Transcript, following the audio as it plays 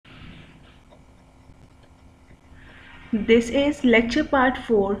This is lecture part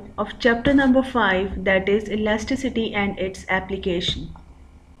 4 of chapter number 5, that is elasticity and its application.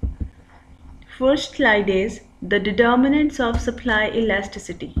 First slide is the determinants of supply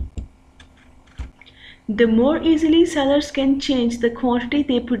elasticity. The more easily sellers can change the quantity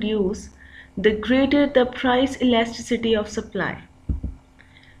they produce, the greater the price elasticity of supply.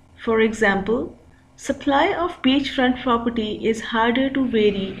 For example, supply of beachfront property is harder to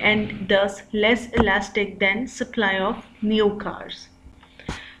vary and thus less elastic than supply of new cars.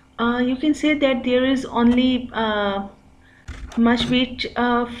 You can say that there is only much beach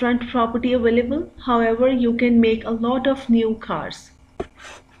front property available. However, you can make a lot of new cars.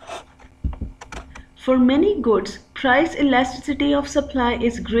 For many goods, price elasticity of supply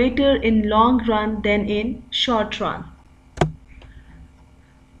is greater in long run than in short run.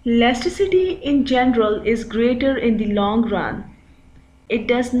 Elasticity in general is greater in the long run. It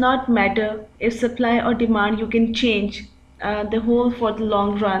does not matter if supply or demand you can change the whole for the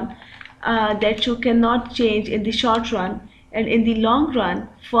long run, that you cannot change in the short run. And in the long run,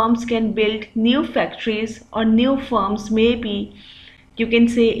 firms can build new factories, or new firms may be, you can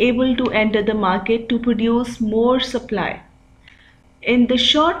say, able to enter the market to produce more supply. In the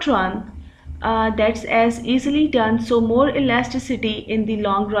short run, that's as easily done, so more elasticity in the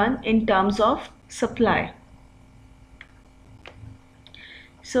long run in terms of supply.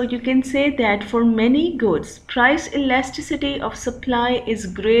 So you can say that for many goods, price elasticity of supply is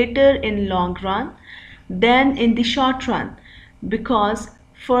greater in long run than in the short run, because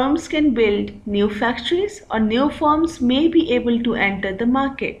firms can build new factories or new firms may be able to enter the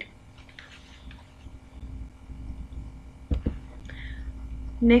market.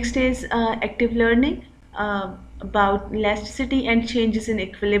 Next is active learning about elasticity and changes in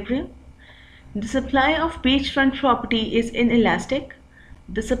equilibrium. The supply of beachfront property is inelastic.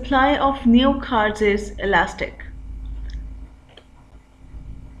 The supply of new cars is elastic.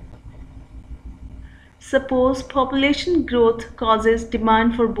 Suppose population growth causes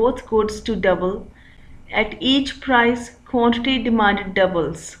demand for both goods to double. At each price, quantity demanded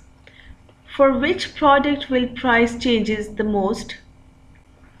doubles. For which product will price changes the most?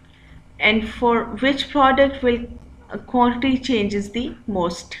 And for which product will quantity changes the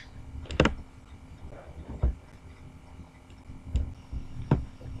most?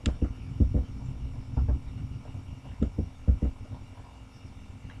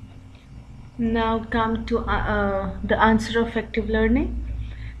 Now come to the answer of active learning.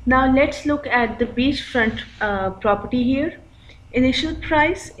 Now let's look at the beachfront property here. Initial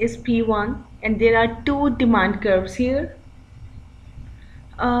price is P1 and there are two demand curves here.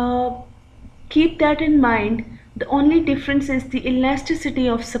 Keep that in mind. The only difference is the elasticity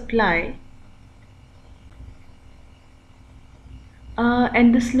of supply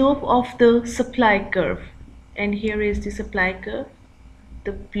and the slope of the supply curve. And here is the supply curve,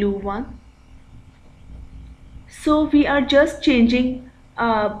 the blue one. So we are just changing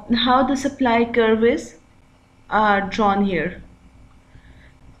how the supply curve is drawn here.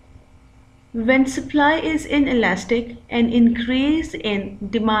 When supply is inelastic, an increase in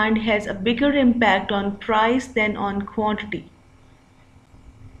demand has a bigger impact on price than on quantity.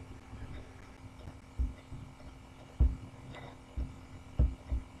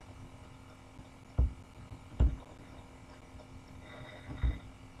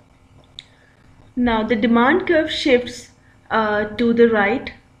 Now the demand curve shifts to the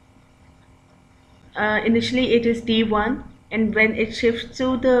right. Initially it is D1, and when it shifts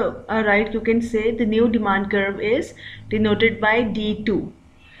to the right, you can say the new demand curve is denoted by D2.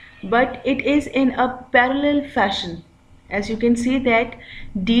 But it is in a parallel fashion. As you can see that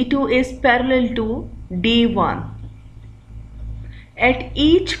D2 is parallel to D1. At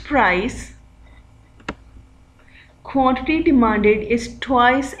each price, quantity demanded is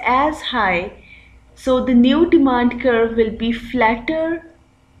twice as high, so the new demand curve will be flatter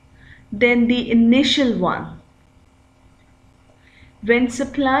than the initial one. When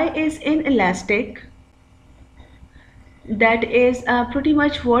supply is inelastic, that is pretty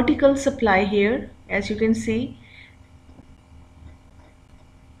much vertical supply here, as you can see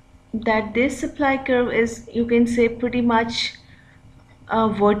that this supply curve is, you can say, pretty much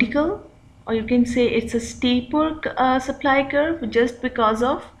vertical, or you can say it's a steeper supply curve just because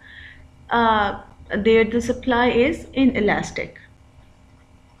of there the supply is inelastic.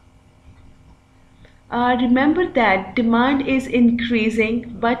 Remember that demand is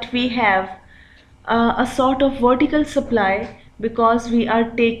increasing, but we have a sort of vertical supply because we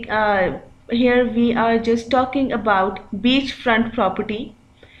are here we are just talking about beachfront property.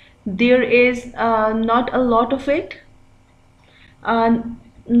 There is not a lot of it.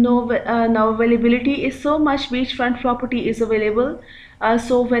 Now availability is so much beachfront property is available.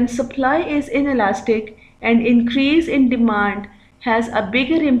 So when supply is inelastic, and increase in demand has a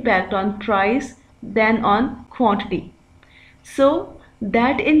bigger impact on price than on quantity. So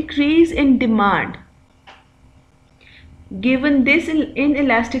that increase in demand, given this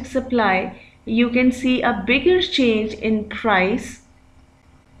inelastic supply, you can see a bigger change in price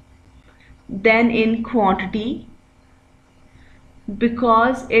than in quantity,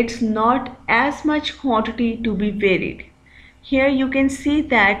 because it's not as much quantity to be varied. Here you can see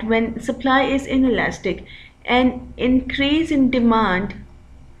that when supply is inelastic, an increase in demand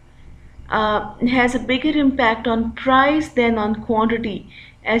has a bigger impact on price than on quantity.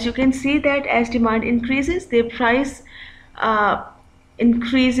 As you can see that as demand increases, the price uh,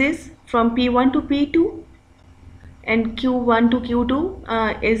 increases from P1 to P2, and Q1 to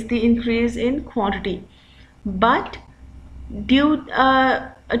Q2 is the increase in quantity. But due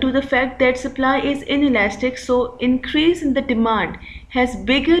to the fact that supply is inelastic, so increase in the demand has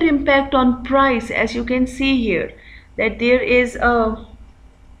bigger impact on price. As you can see here that there is a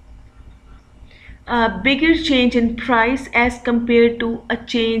bigger change in price as compared to a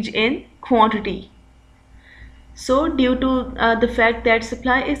change in quantity. So due to the fact that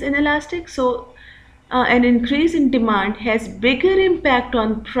supply is inelastic, so an increase in demand has bigger impact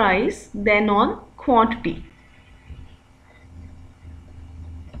on price than on quantity.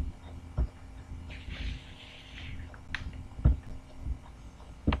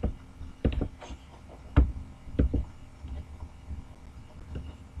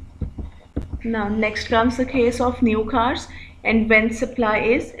 Now next comes the case of new cars and when supply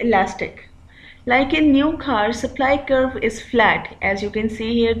is elastic. Like in new cars, supply curve is flat. As you can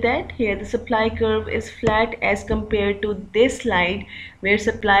see here that here the supply curve is flat as compared to this slide where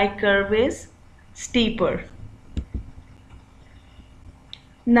supply curve is steeper.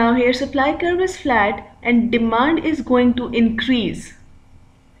 Now here supply curve is flat and demand is going to increase.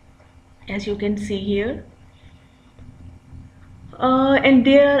 As you can see here. And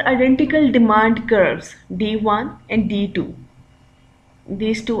there are identical demand curves D1 and D2.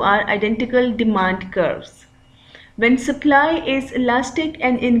 These two are identical demand curves. When supply is elastic,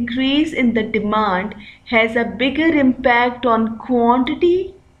 an increase in the demand has a bigger impact on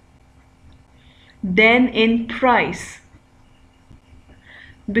quantity than in price,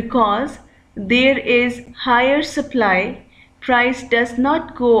 because there is higher supply, price does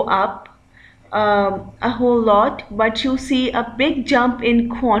not go up a whole lot, but you see a big jump in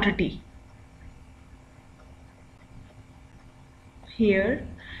quantity here.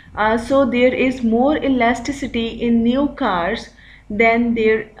 So there is more elasticity in new cars than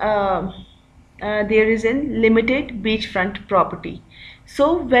there is in limited beachfront property.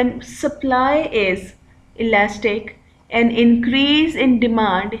 So when supply is elastic, an increase in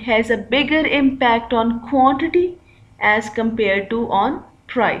demand has a bigger impact on quantity as compared to on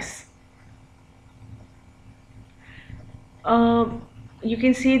price. Uh, you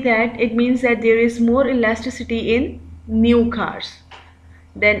can see that it means that there is more elasticity in new cars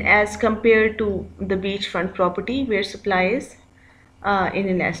than as compared to the beachfront property where supply is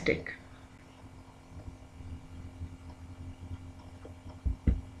inelastic.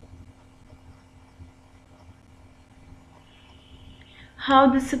 How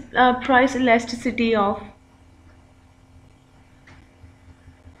the price elasticity of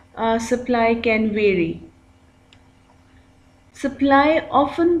supply can vary. Supply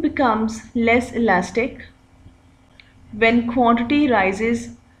often becomes less elastic when quantity rises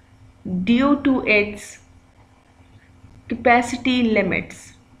due to its capacity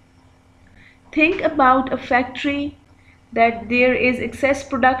limits. Think about a factory, that there is excess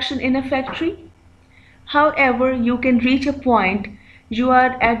production in a factory. However, you can reach a point you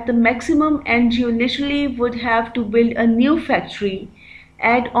are at the maximum and you literally would have to build a new factory,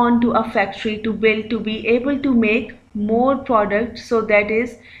 add on to a factory to build to be able to make more product. So that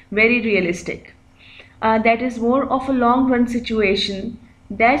is very realistic. That is more of a long run situation.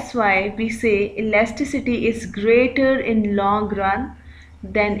 That's why we say elasticity is greater in long run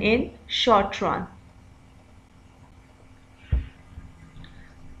than in short run.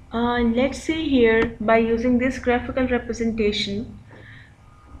 Let's see here by using this graphical representation.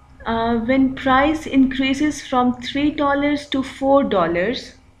 When price increases from $3 to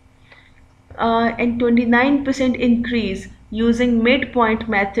 $4 and 29% increase using midpoint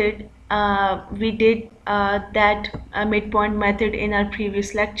method, we did that midpoint method in our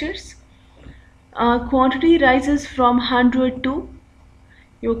previous lectures. Quantity rises from 100 to,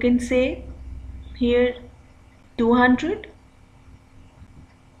 you can say here, 200,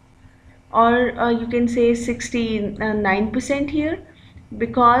 or you can say 69% here.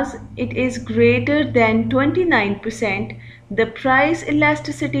 because it is greater than 29%, the price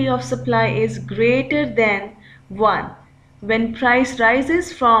elasticity of supply is greater than 1. When price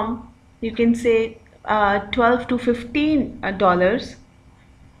rises from, you can say, 12 to 15 dollars,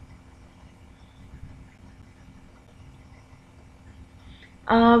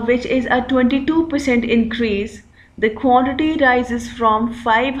 which is a 22% increase, the quantity rises from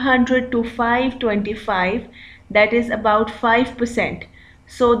 500 to 525, that is about 5%.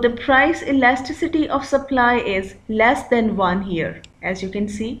 So the price elasticity of supply is less than 1 here, as you can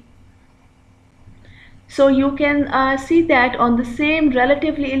see. So you can see that on the same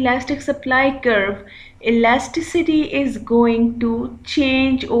relatively elastic supply curve, elasticity is going to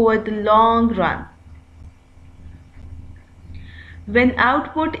change over the long run. When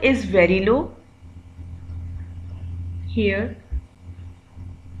output is very low, here,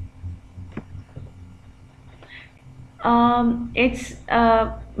 it's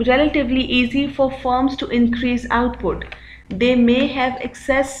relatively easy for firms to increase output. They may have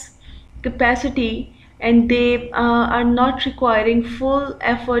excess capacity and they are not requiring full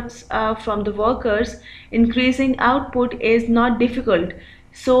efforts from the workers. Increasing output is not difficult,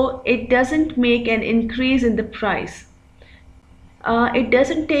 so it doesn't make an increase in the price. It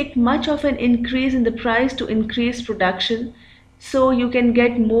doesn't take much of an increase in the price to increase production, so you can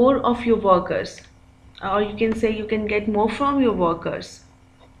get more of your workers, or you can say you can get more from your workers.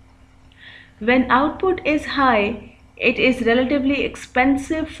 When output is high, it is relatively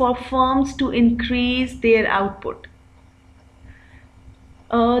expensive for firms to increase their output.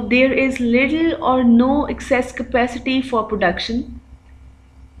 There is little or no excess capacity for production.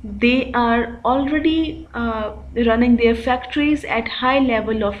 They are already running their factories at high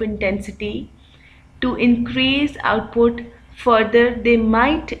level of intensity. To increase output further, they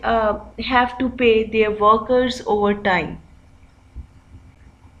might have to pay their workers overtime.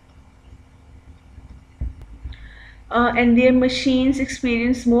 And their machines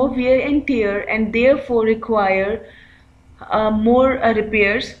experience more wear and tear and therefore require more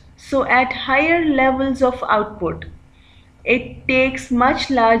repairs. So at higher levels of output, it takes much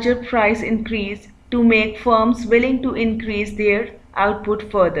larger price increase to make firms willing to increase their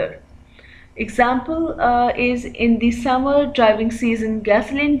output further. Example is in the summer driving season,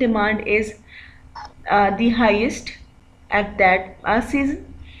 gasoline demand is the highest at that season.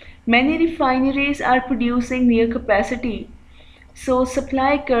 Many refineries are producing near capacity, so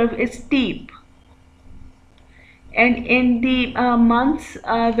supply curve is steep. And in the months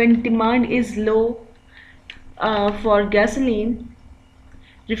when demand is low for gasoline,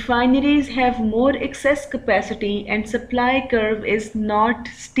 refineries have more excess capacity and supply curve is not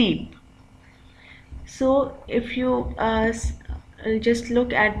steep. So if you just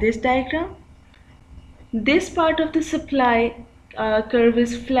look at this diagram, this part of the supply curve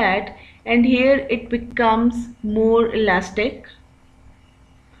is flat and here it becomes more elastic.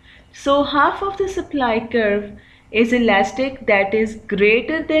 So half of the supply curve is elastic, that is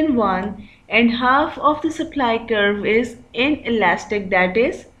greater than 1, and half of the supply curve is inelastic, that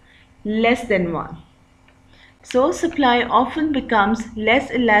is less than 1. So supply often becomes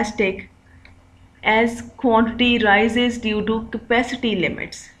less elastic as quantity rises due to capacity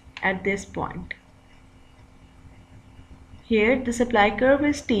limits at this point. Here the supply curve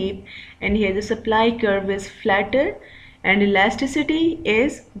is steep and here the supply curve is flatter and elasticity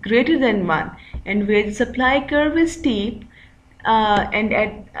is greater than 1, and where the supply curve is steep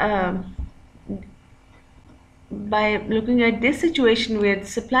and by looking at this situation where the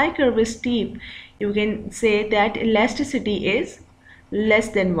supply curve is steep, you can say that elasticity is less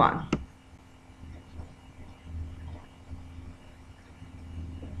than 1.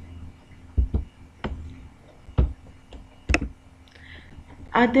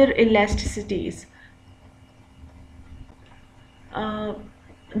 Other elasticities.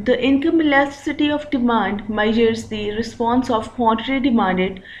 The income elasticity of demand measures the response of quantity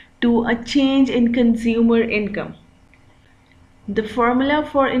demanded to a change in consumer income. The formula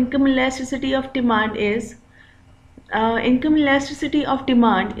for income elasticity of demand is income elasticity of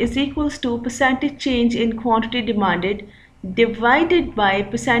demand is equals to percentage change in quantity demanded divided by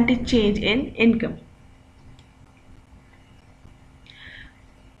percentage change in income.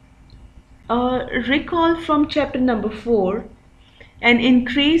 Recall from chapter number 4, an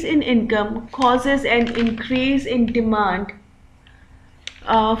increase in income causes an increase in demand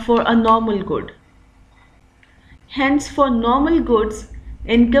for a normal good. Hence, for normal goods,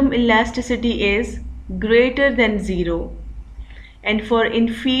 income elasticity is greater than 0, and for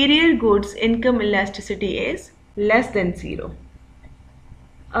inferior goods, income elasticity is less than 0.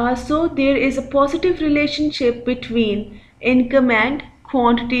 So there is a positive relationship between income and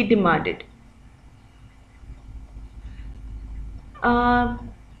quantity demanded. Uh,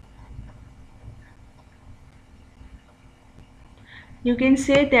 you can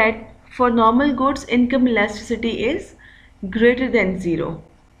say that for normal goods, income elasticity is greater than zero.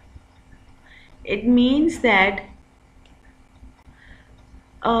 It means that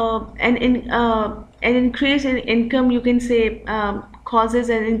an increase in income, you can say, causes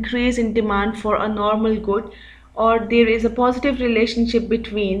an increase in demand for a normal good, or there is a positive relationship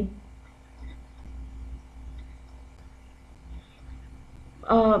between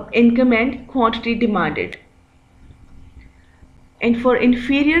income and quantity demanded. And for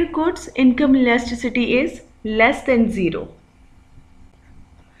inferior goods, income elasticity is less than zero.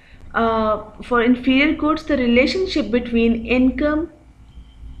 For inferior goods, the relationship between income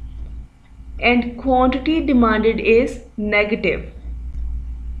and quantity demanded is negative.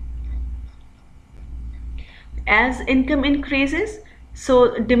 As income increases,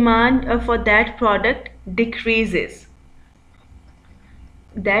 so demand for that product decreases.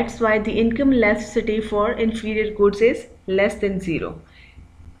 That's why the income elasticity for inferior goods is less than zero.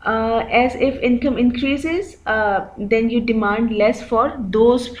 As if income increases, then you demand less for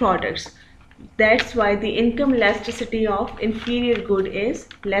those products. That's why the income elasticity of inferior good is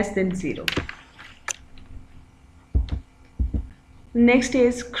less than zero. Next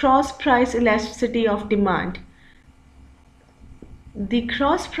is cross price elasticity of demand. The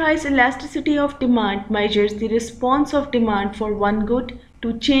cross price elasticity of demand measures the response of demand for one good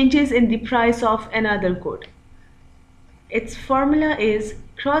to changes in the price of another good. Its formula is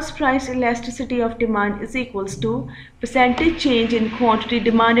cross price elasticity of demand is equals to percentage change in quantity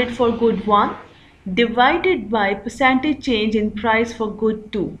demanded for good 1 divided by percentage change in price for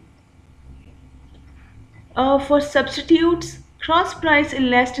good 2. For substitutes, cross price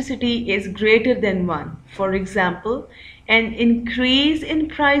elasticity is greater than 1. For example, an increase in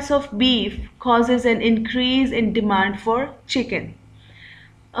price of beef causes an increase in demand for chicken.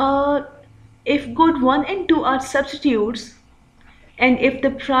 Uh, if good 1 and 2 are substitutes, and if the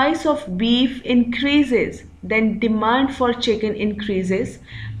price of beef increases, then demand for chicken increases.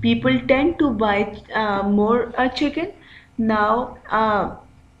 People tend to buy more chicken now,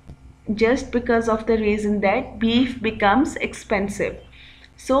 just because of the reason that beef becomes expensive.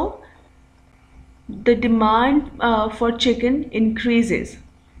 So the demand for chicken increases.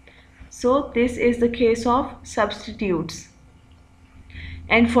 So this is the case of substitutes.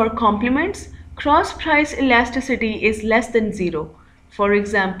 And for complements, cross price elasticity is less than zero. For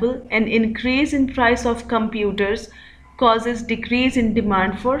example, an increase in price of computers causes decrease in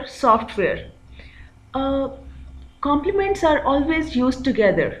demand for software. Uh, Complements are always used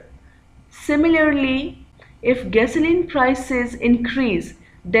together. Similarly, if gasoline prices increase,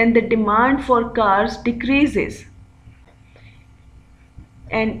 then the demand for cars decreases.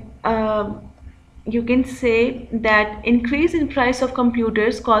 And you can say that increase in price of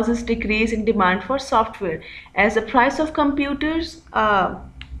computers causes decrease in demand for software. As the price of computers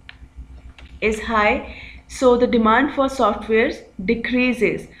is high, so the demand for softwares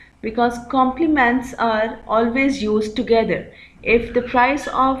decreases, because complements are always used together. If the price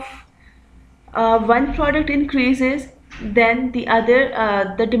of one product increases, then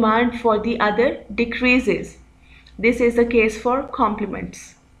the demand for the other decreases. This is the case for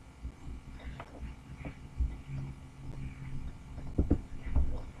complements.